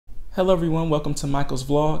Hello everyone, welcome to Michael's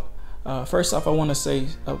vlog. First off, I want to say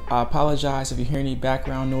I apologize if you hear any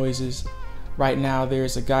background noises. Right now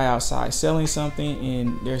there's a guy outside selling something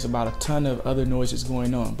and there's about a ton of other noises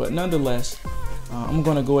going on. But nonetheless, I'm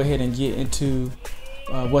going to go ahead and get into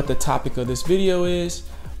what the topic of this video is,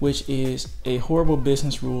 which is a horrible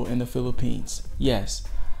business rule in the Philippines. Yes,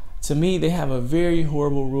 to me they have a very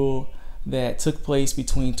horrible rule that took place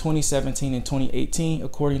between 2017 and 2018,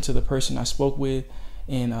 according to the person I spoke with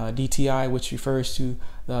in DTI, which refers to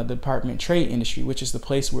the Department of Trade Industry, which is the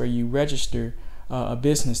place where you register a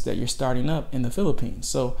business that you're starting up in the Philippines.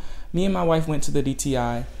 So me and my wife went to the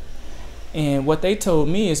DTI, and what they told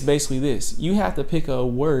me is basically this: you have to pick a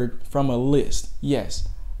word from a list. Yes,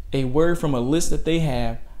 a word from a list that they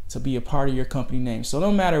have to be a part of your company name. So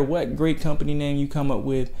no matter what great company name you come up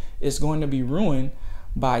with, it's going to be ruined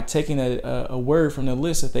by taking a word from the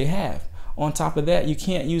list that they have. On top of that, you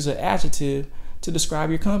can't use an adjective to describe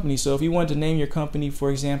your company. So if you want to name your company, for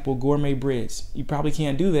example, Gourmet Breads, you probably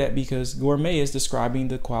can't do that because gourmet is describing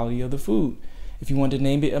the quality of the food. If you want to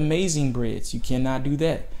name it Amazing Breads, you cannot do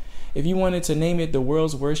that. If you wanted to name it The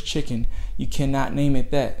World's Worst Chicken, you cannot name it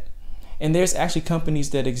that. And there's actually companies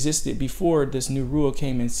that existed before this new rule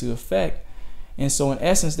came into effect. And so in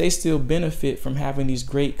essence, they still benefit from having these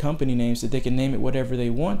great company names that they can name it whatever they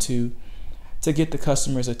want to get the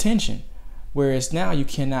customer's attention. Whereas now you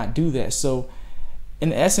cannot do that. So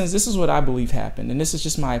in essence, this is what I believe happened, and this is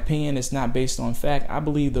just my opinion. It's not based on fact. I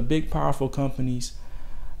believe the big, powerful companies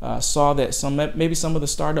saw that maybe some of the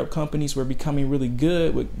startup companies were becoming really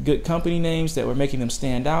good with good company names that were making them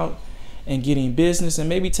stand out and getting business, and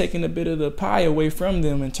maybe taking a bit of the pie away from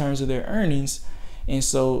them in terms of their earnings. And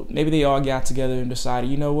so maybe they all got together and decided,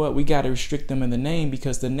 you know what, we got to restrict them in the name,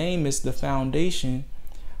 because the name is the foundation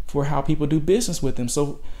for how people do business with them.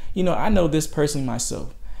 So, I know this personally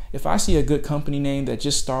myself. If I see a good company name that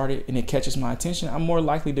just started and it catches my attention, I'm more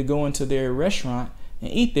likely to go into their restaurant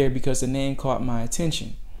and eat there because the name caught my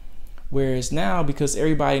attention. Whereas now, because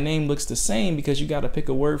everybody's name looks the same, because you got to pick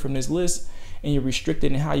a word from this list and you're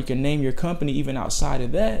restricted in how you can name your company even outside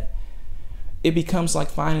of that, it becomes like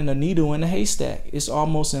finding a needle in a haystack. It's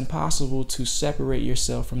almost impossible to separate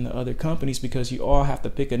yourself from the other companies, because you all have to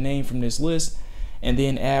pick a name from this list and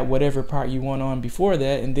then add whatever part you want on before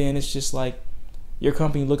that. And then it's just like your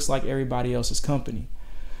company looks like everybody else's company.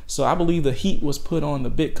 So I believe the heat was put on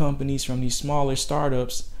the big companies from these smaller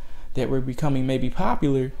startups that were becoming maybe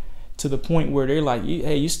popular, to the point where they're like,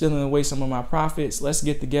 hey, you're stealing away some of my profits. Let's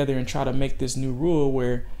get together and try to make this new rule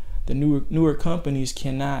where the newer companies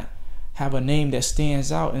cannot have a name that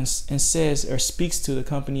stands out and says or speaks to the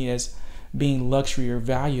company as being luxury or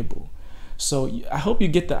valuable. So I hope you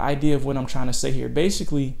get the idea of what I'm trying to say here.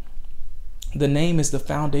 Basically, the name is the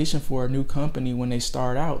foundation for a new company when they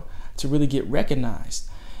start out to really get recognized.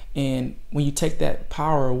 And when you take that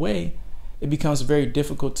power away, it becomes very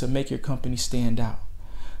difficult to make your company stand out.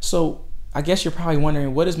 So I guess you're probably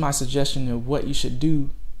wondering, what is my suggestion of what you should do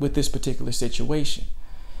with this particular situation?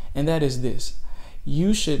 And that is this: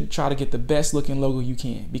 you should try to get the best looking logo you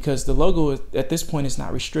can, because the logo at this point is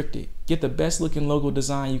not restricted. Get the best looking logo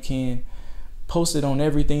design you can, post it on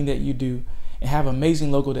everything that you do, and have an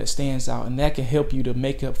amazing logo that stands out, and that can help you to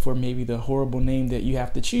make up for maybe the horrible name that you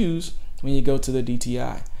have to choose when you go to the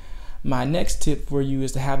DTI. My next tip for you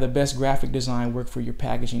is to have the best graphic design work for your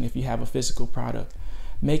packaging. If you have a physical product,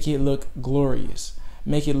 make it look glorious,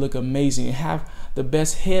 make it look amazing, and have the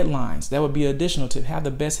best headlines. That would be an additional tip. Have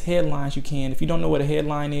the best headlines you can. If you don't know what a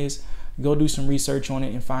headline is, go do some research on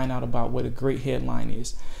it and find out about what a great headline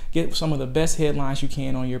is. Get some of the best headlines you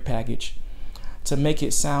can on your package to make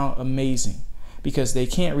it sound amazing, because they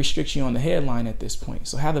can't restrict you on the headline at this point.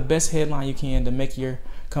 So have the best headline you can to make your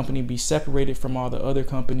company be separated from all the other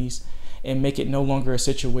companies, and make it no longer a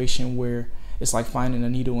situation where it's like finding a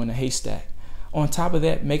needle in a haystack. On top of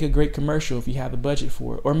that, make a great commercial if you have the budget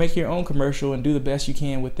for it, or make your own commercial and do the best you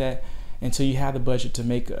can with that until you have the budget to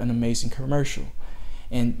make an amazing commercial.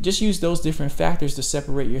 And just use those different factors to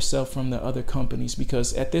separate yourself from the other companies,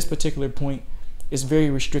 because at this particular point, it's very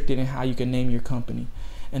restricted in how you can name your company.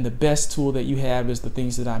 And the best tool that you have is the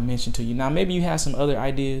things that I mentioned to you. Now, maybe you have some other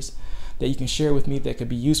ideas that you can share with me that could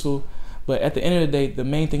be useful, but at the end of the day, the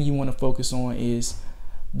main thing you want to focus on is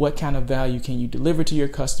what kind of value can you deliver to your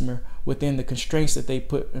customer within the constraints that they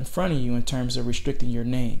put in front of you in terms of restricting your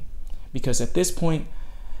name. Because at this point,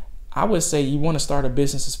 I would say you want to start a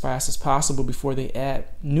business as fast as possible before they add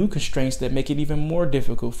new constraints that make it even more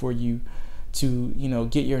difficult for you to,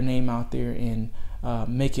 get your name out there and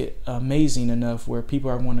make it amazing enough where people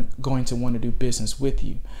are going to want to do business with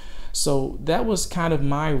you. So that was kind of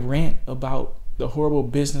my rant about the horrible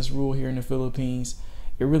business rule here in the Philippines.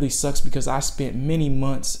 it really sucks because I spent many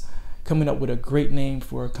months coming up with a great name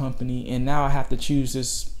for a company, and now I have to choose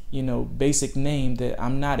this, you know, basic name that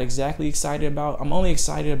I'm not exactly excited about. I'm only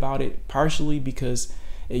excited about it partially because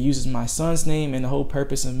it uses my son's name, and the whole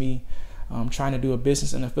purpose of me trying to do a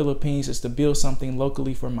business in the Philippines is to build something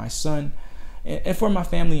locally for my son and for my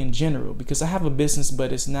family in general, because I have a business,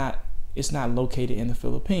 but it's not located in the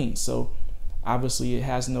Philippines. So obviously it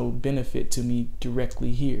has no benefit to me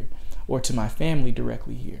directly here or to my family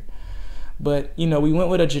directly here. But, you know, we went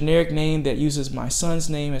with a generic name that uses my son's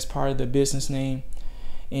name as part of the business name.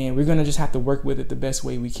 And we're going to just have to work with it the best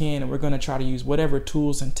way we can. And we're going to try to use whatever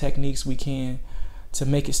tools and techniques we can to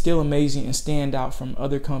make it still amazing and stand out from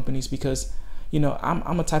other companies. Because, you know,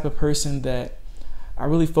 I'm a type of person that I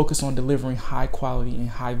really focus on delivering high quality and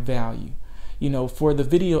high value. You know, for the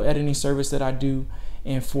video editing service that I do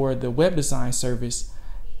and for the web design service,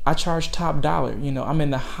 I charge top dollar. You know, I'm in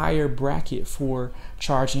the higher bracket for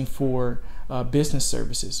charging for business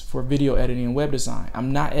services, for video editing and web design.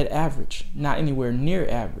 I'm not at average, not anywhere near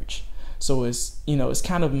average. So it's, you know, it's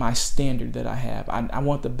kind of my standard that I have. I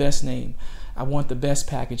want the best name. I want the best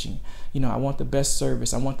packaging. You know, I want the best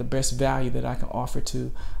service. I want the best value that I can offer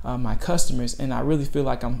to my customers. And I really feel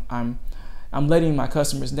like I'm letting my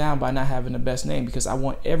customers down by not having the best name, because I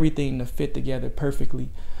want everything to fit together perfectly.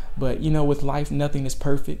 But, you know, with life, nothing is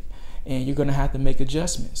perfect, and you're going to have to make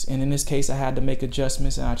adjustments. And in this case, I had to make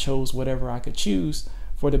adjustments, and I chose whatever I could choose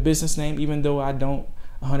for the business name, even though I don't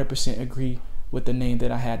 100% agree with the name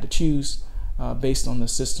that I had to choose based on the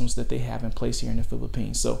systems that they have in place here in the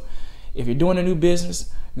Philippines. So if you're doing a new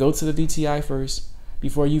business, go to the DTI first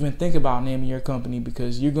before you even think about naming your company,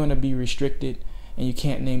 because you're going to be restricted and you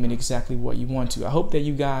can't name it exactly what you want to. I hope that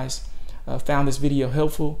you guys found this video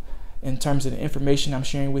helpful in terms of the information I'm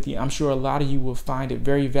sharing with you. I'm sure a lot of you will find it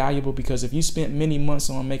very valuable, because if you spent many months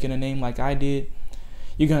on making a name like I did,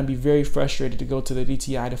 you're going to be very frustrated to go to the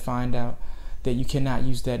DTI to find out that you cannot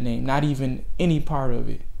use that name, not even any part of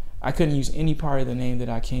it. I couldn't use any part of the name that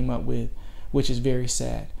I came up with, which is very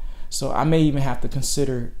sad. So I may even have to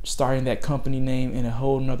consider starting that company name in a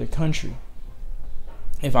whole nother country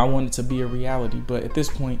if I want it to be a reality. But at this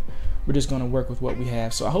point, we're just going to work with what we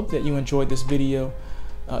have. So I hope that you enjoyed this video.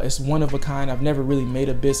 It's one of a kind. I've never really made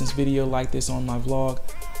a business video like this on my vlog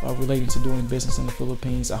relating to doing business in the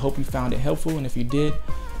Philippines. I hope you found it helpful, and if you did,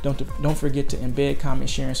 don't forget to embed, comment,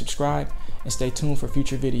 share, and subscribe, and stay tuned for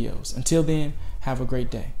future videos. Until then, have a great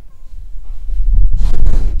day.